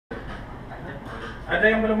Ada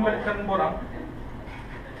yang belum balikan borang?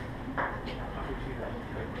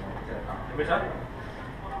 Bisa?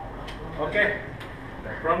 Okay.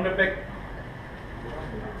 From the back.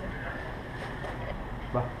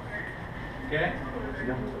 Bah. Okay.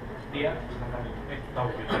 Dia. Tahu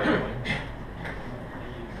kita.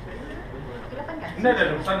 Ini ada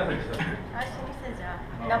di sana saja. Sini saja.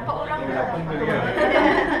 Nampak orang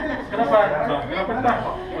Kenapa? Kenapa tak?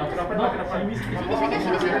 Kenapa? Sini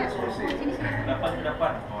saja, sini.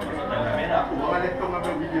 Dapat. Oh, dalam merah. Balik tu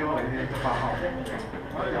ngambil video ini faham.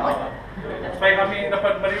 Supaya kami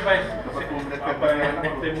dapat merevise apa yang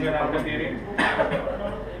kita mengenalkan diri.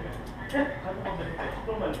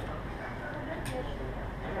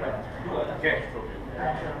 Okay.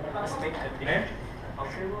 Name? My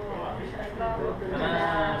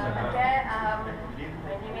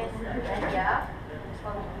name is Nadia.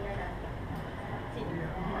 From India.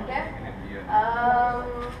 Okay.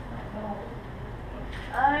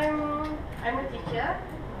 I'm a teacher.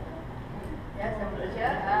 Yes, I'm a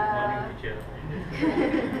teacher.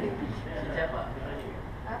 Teacher apa?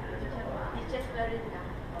 Teacher sekolah rendah.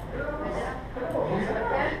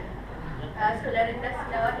 Okay. Sekolah rendah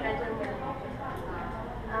Selawat Raja Mulia.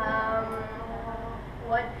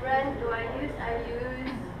 What brand do I use? I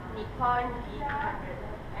use Nikon D800.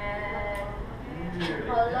 And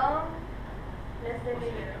how long? Less than a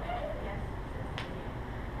year. Yes.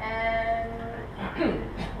 And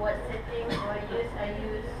what setting do I use? I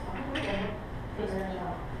use 50.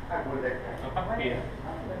 Apa? P.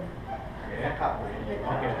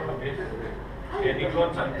 Okay, habis. Okay,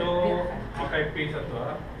 Nikon satu, pakai P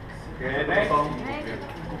satu. Okay, next.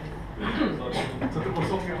 Satu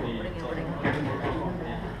kosong ya.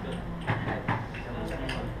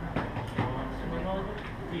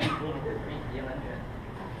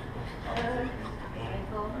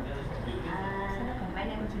 My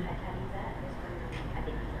name is Aliza.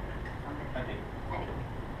 Adik.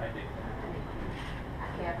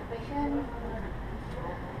 Okay, occupation,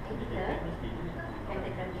 editor,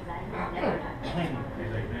 pentagram design.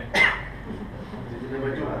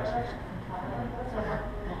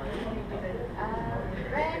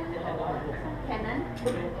 Brand Canon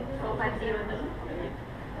 450D.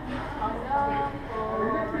 Also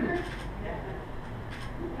for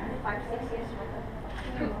 5-6 years.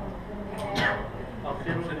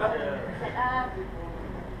 Setup PE.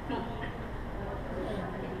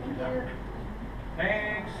 Thank you.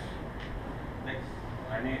 Next.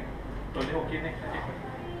 Ini boleh okey next saja.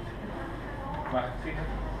 Sini.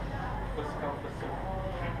 First come first serve.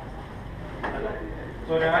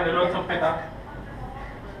 So ada lots of peta.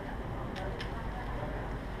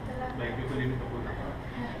 Baik, you boleh minta pun.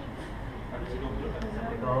 Ada 20.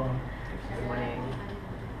 Assalamualaikum. Good morning.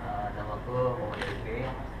 Nama aku Muhammad Fikri.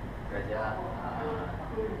 Kerja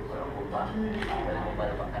Kubah dalam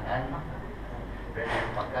mobile makanan. Brand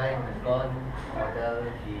yang pakai Nikon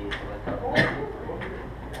model di 11 tahun.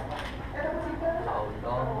 Tahun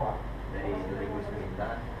dari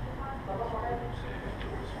 2009.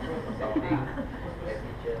 Setting,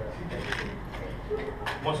 feature.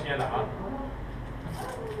 Bosnya lah.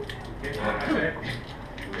 Okay, terima kasih.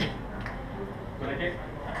 Boleh cek?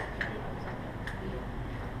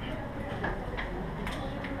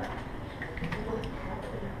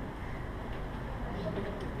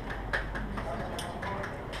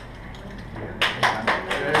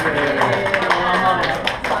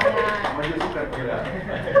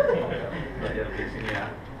 Belajar di sini ya.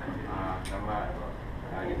 Nama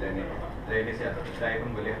kita ini. Saya ini siapa? Saya pun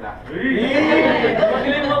boleh lah. Pakai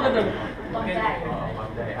lima kata. Bangkai.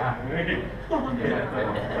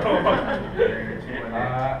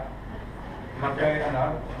 Bangkai.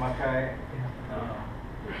 Makai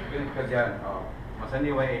kerjaan. Masa ni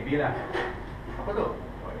YAB lah. Apa tu?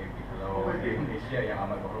 YAB. Kalau di Indonesia yang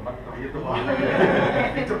amat berhormat. Itu.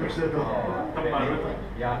 Itu besar tu. Terbaru tu.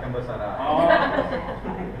 Yang akan besar lah.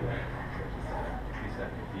 Bisa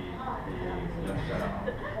di dalam sejarah.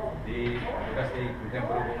 Di tugas di Kementerian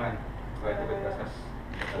Perhubungan. Sebagai tugas khas.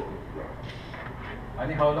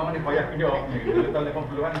 Ini how long ni payah kerja. Dulu tahun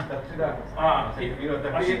 80-an sudah. Tapi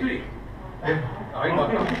itu. Ini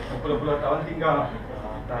puluh-puluh tahun tinggal.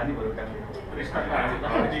 Tahan ni baru kan.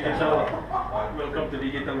 Digital. Welcome to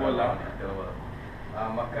digital world lah.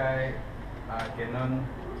 Pakai Canon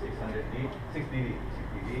 600D, 6D.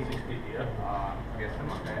 Biasa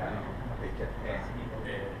pakai HF.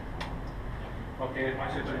 Okay,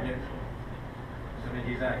 masih tu je. Sudah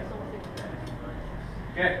design.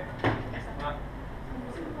 Okay.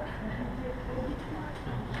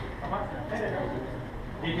 Apa?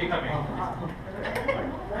 DJ kami.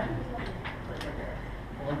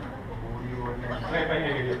 Saya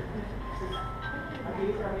panggil dia.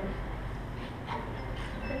 Assalamualaikum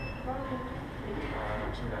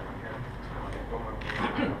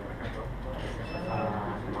warahmatullahi wabarakatuh.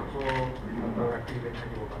 Aku untuk aktivitas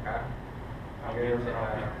Ibu Bakar.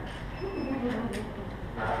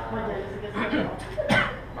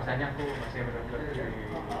 Masanya aku masih benar-benar di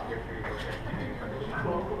Jeffrey Dosen di Foundation.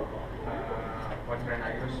 One brand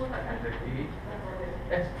I use 130.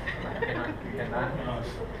 Canon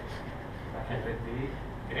 130.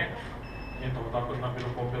 Ini yang takut nak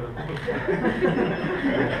film komputer.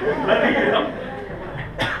 Lari ya.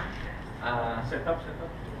 Setup.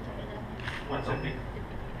 One setting.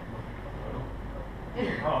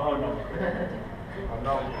 Oh no.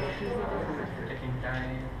 Checking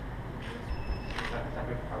time.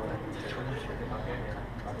 Sampai kalau lagi seperti pakai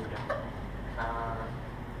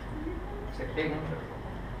setting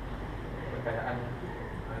keadaan.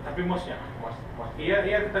 Tapi mosnya,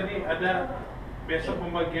 iya tadi ada biasa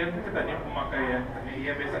pembagian tadi pemakaian.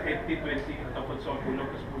 Iya biasa 80-20 ataupun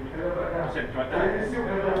 10-10%. Cuaca.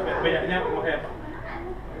 Banyaknya pemakaian apa?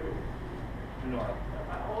 Manual.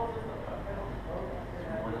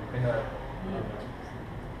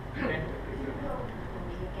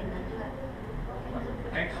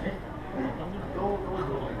 Next.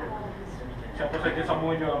 Siapa saja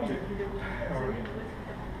semua jawab.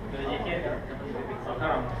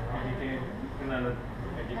 Sekarang JK kenalan.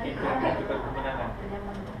 JK tukar kemenangan.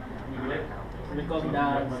 Assalamualaikum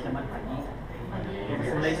dan selamat pagi.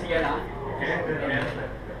 Mulai saya lah.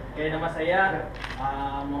 Okay, nama saya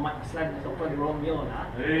Muhammad Aslan ataupun Romeo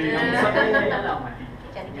lah. Nama saya ialah Mati.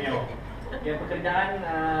 Okay, pekerjaan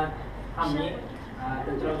kami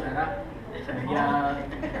tentera udara dia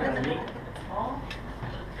akademik.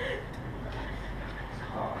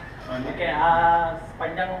 Okay,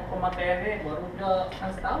 sepanjang pemakaian ni baru dah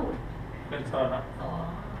setahun. Setahun lah.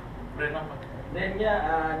 Brand apa? Brandnya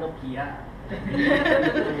Nokia.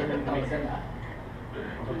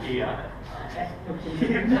 Nokia.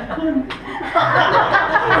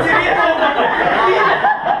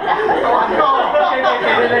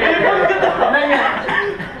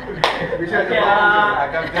 Bisa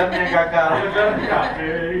agak-agaknya gagal.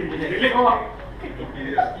 Pilih kau.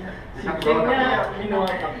 Sistemnya Minum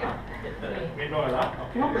lah.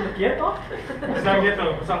 kenapa Nokia toh? Senang gitu,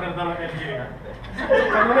 pasal tentara LG kan.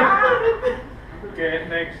 Okay,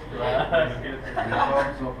 next.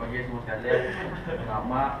 Assalamualaikum semua pagi semua sekalian.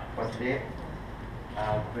 Nama Pasir.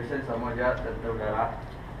 Present sama aja tentera udara.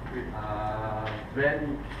 Brand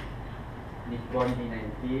Nikon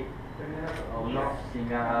D90. Launch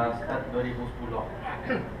hingga start 2010.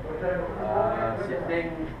 Setting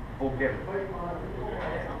program.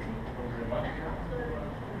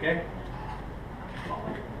 Okay.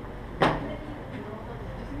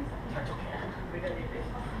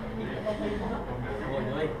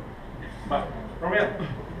 Pak, Romel.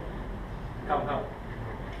 Come.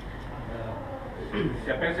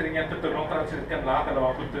 Siapa yang seringnya tolong translatekan lah kalau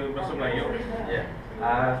aku tu bahasa Melayu. Yeah.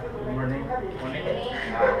 Good morning.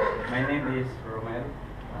 My name is Romel.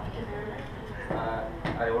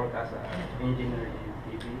 I work as an engineer in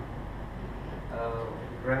TV.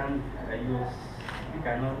 Brand I use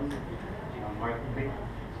Canon Mark III.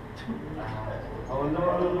 How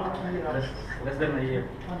long? Less than a year.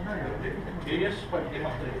 Yes, Pak.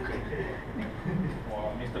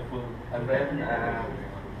 Wow, Mr. Full. And then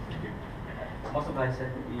most of my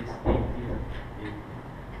set is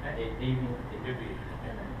AV.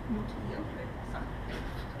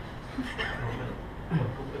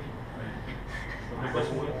 Lepas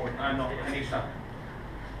semua, Anissa.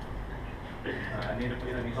 Ini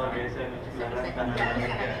lepas Anissa.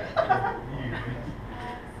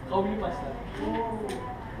 Kau bimas lah.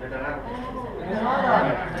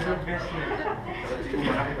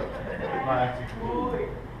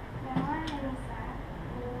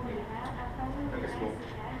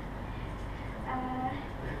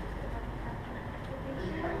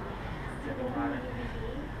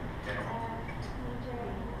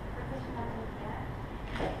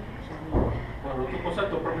 Baru tu pun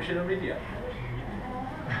satu professional media.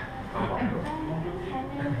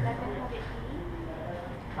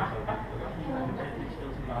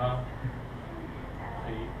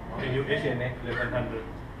 Radio Asian 1100.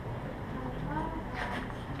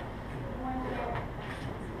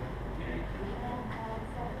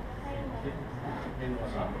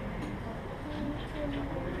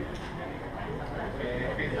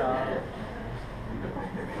 Okay, pizza.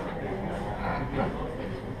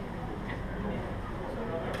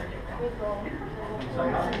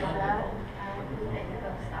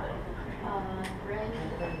 Brand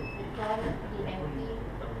Nikon D90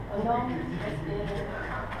 along with the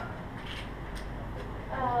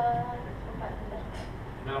 4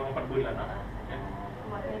 selama 4 bulan lah.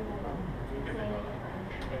 Pakai bunga.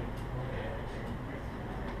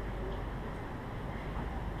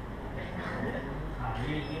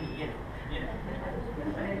 Ini.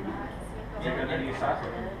 Jaga dari Isa.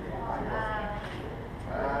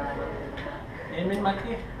 Ini min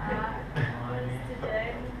mati.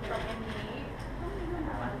 Student from MD.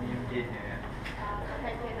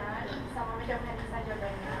 Kajian sama macam Hanisa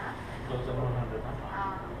Jordana. 2,100.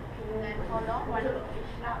 Dengan kolom warna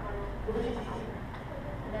Krishna baru.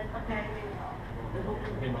 Dan pakai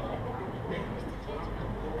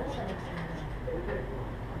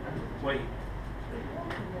Wait.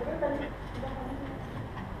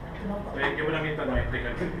 Baik, gimana minta no intake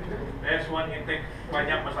kan? S1 intake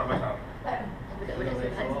banyak besar-besar.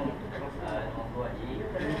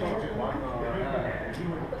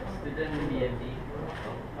 Student BMD.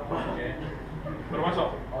 Oke. Bermasuk.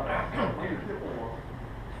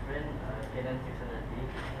 Friend Canon 600D.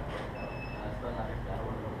 Setelah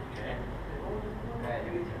Oke.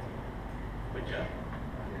 Baca.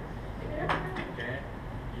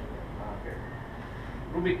 Oke.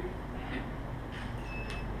 Rubik.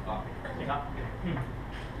 Cakap.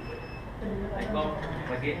 Assalamualaikum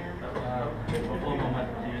pagi. Bapak Muhammad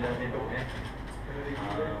Jilah bin Rubik.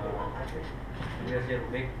 Saya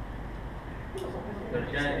Rubik.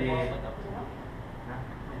 Kerja di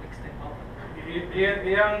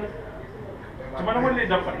Yang Cuman boleh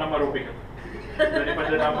dapat nama Rubik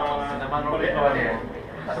daripada nama Rubik kawan ya. ya.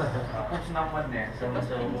 Aku senaman ya.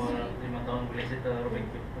 sama-sama umur 5 tahun boleh cerita Rubik.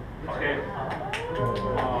 Oke.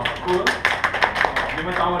 Cool. 5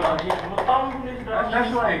 tahun lagi. 5 tahun boleh sudah.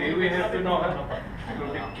 That's why we have to know kan.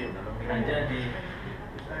 Rubik cube. Kerja di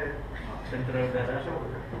Tentera Udara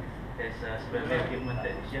as a Special Equipment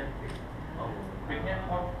Technician. Rubiknya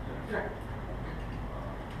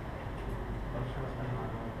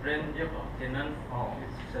Brand je kok, Canon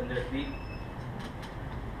 600D.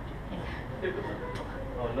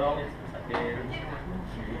 How long? Ada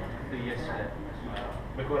 2 years sudah.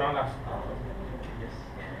 berkurang lah. Yes.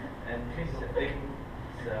 And setting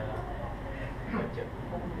sa budget.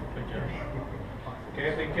 Okay,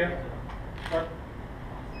 thank you. What?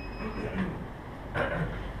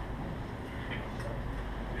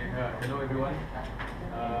 Hello everyone.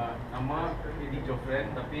 Nama Eddie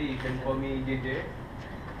Jofren, tapi you can call me JJ.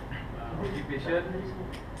 Occupation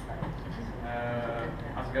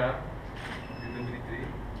Asgar, military,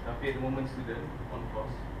 tapi at the moment student on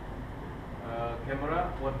course.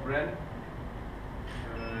 Camera, what brand?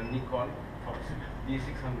 Nikon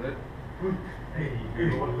D600.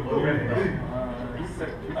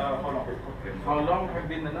 How long have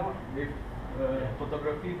been with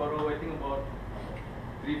photography? Baru I think about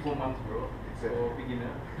 3-4 months, bro. So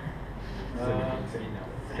beginner.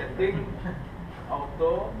 Setting,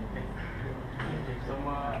 auto,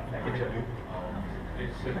 sama aperture.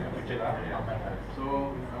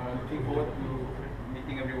 So looking forward to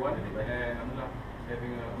meeting everyone and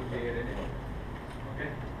having a good day ahead. Okay.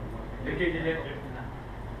 Thank you, JJ.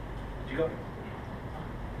 Cikgu.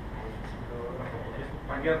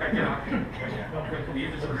 Panggil kajian. Dia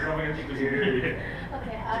tu sebenarnya panggil cikgu sini.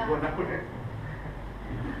 Okay.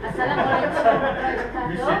 Assalamualaikum warahmatullahi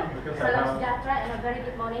wabarakatuh. Salam sejahtera and a very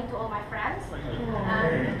good morning to all my friends.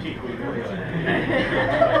 Cikgu.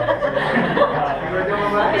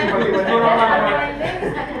 My name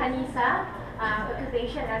is Hanisa.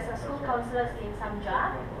 Occupation as a school counselor in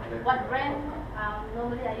Samja. What brand?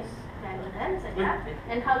 Normally I use Canon saja.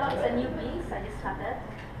 And how long is a newbie? I just started.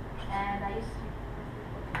 And I use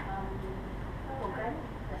program.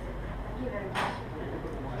 That's it. Thank you very much.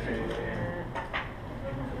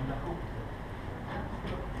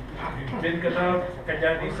 Then kenal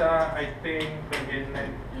kerja Nisa, I think in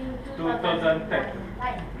 2010.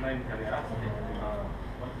 9 kali ya.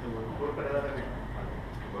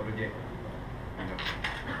 Baru je.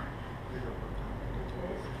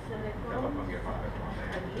 Dapat panggil Pak.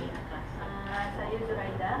 Saya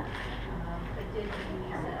Zuraida, kerja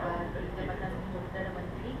di Jabatan Perdana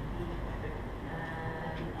Menteri di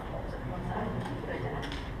pusat penguasaan kerajaan.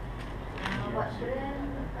 Buat brand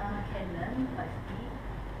Canon pasti.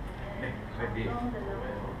 Ready.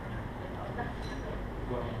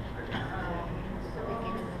 So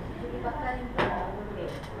dipakai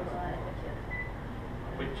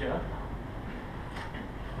Baca.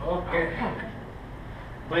 Okay.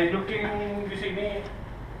 By looking di sini,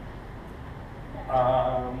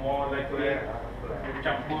 more likely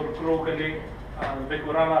campur crew kali, lebih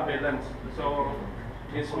kurang lah balance. So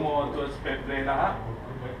it's more to aspect lah.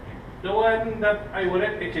 The one that I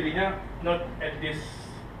wanted actually not at this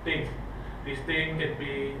thing. This thing can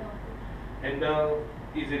be handled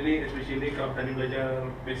easily, especially kalau tadi belajar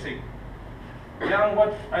basic. Yang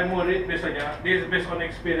what I'm worried biasanya, this is based on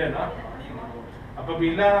experience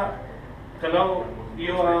apabila kalau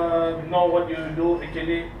you know what you do,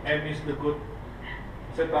 actually M is the good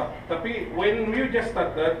setup. Tapi when you just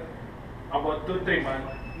started about 2-3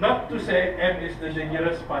 months, not to say M is the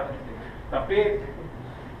dangerous part, tapi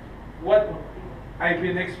what I've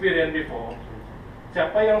been experienced before,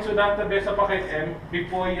 siapa yang sudah terbiasa pakai M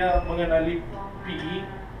before ia mengenali PE,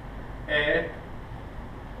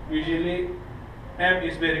 usually M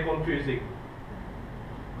is very confusing.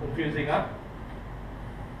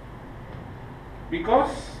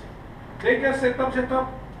 Because they just set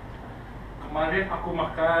up. Kemarin aku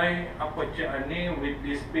makai aperture ni with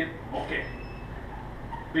this speed, okay.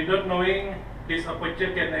 Without knowing this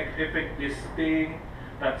aperture can affect this thing,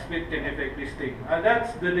 that speed can affect this thing.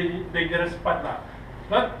 That's the dangerous part lah.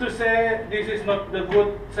 Not to say this is not the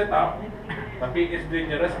good setup, tapi it's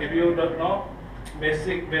dangerous if you don't know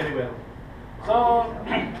basic very well. So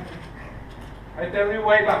I tell you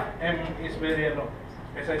why lah, M is very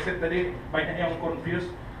as I said tadi, banyak yang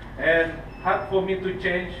confused and hard for me to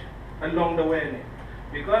change along the way ni.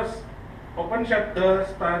 Because OpenShutter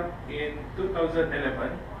start in 2011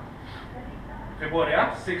 February,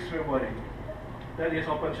 6 February. That is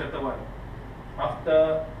OpenShutter 1.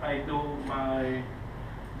 After I do my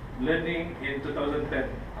learning in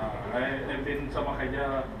 2010, I have been sama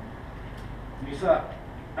kerja bisa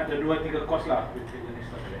ada 2-3 course lah with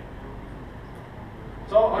jenis tadi.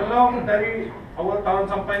 So along dari awal tahun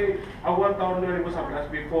sampai awal tahun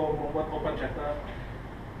 2011 before membuat OpenShutter,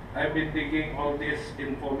 I've been digging all this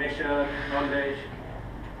information, knowledge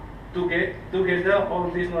to get together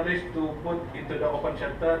all this knowledge to put into the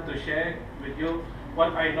OpenShutter to share with you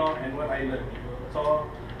what I know and what I learned.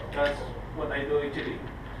 So that's what I do actually.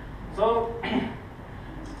 So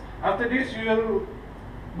after this you will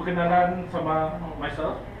berkenalan sama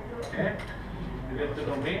myself, okay? You get to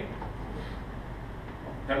know me.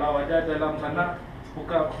 Kalau ada dalam sana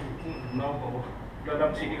buka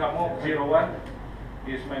dalam CD kamu 01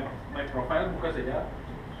 is my profile, buka saja.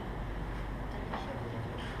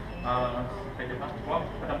 Saja Pak. Wah,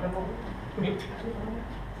 padamkan mo.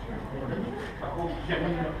 Aku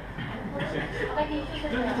jangan.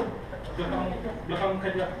 Belakang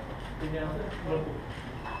kerja punya lampu.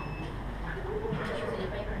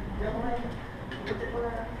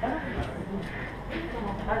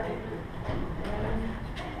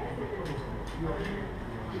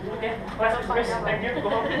 Okay, class dismissed. Thank you. Go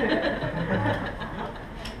home.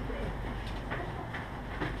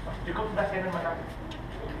 Cukup sudah saya dan mata.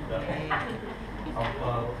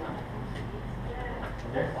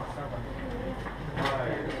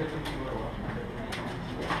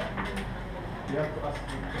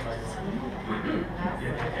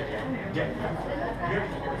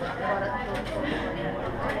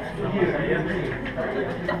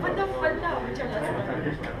 Dapat lah macam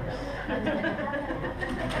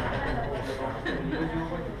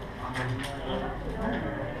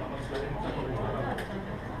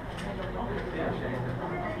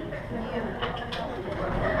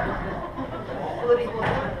Sorry.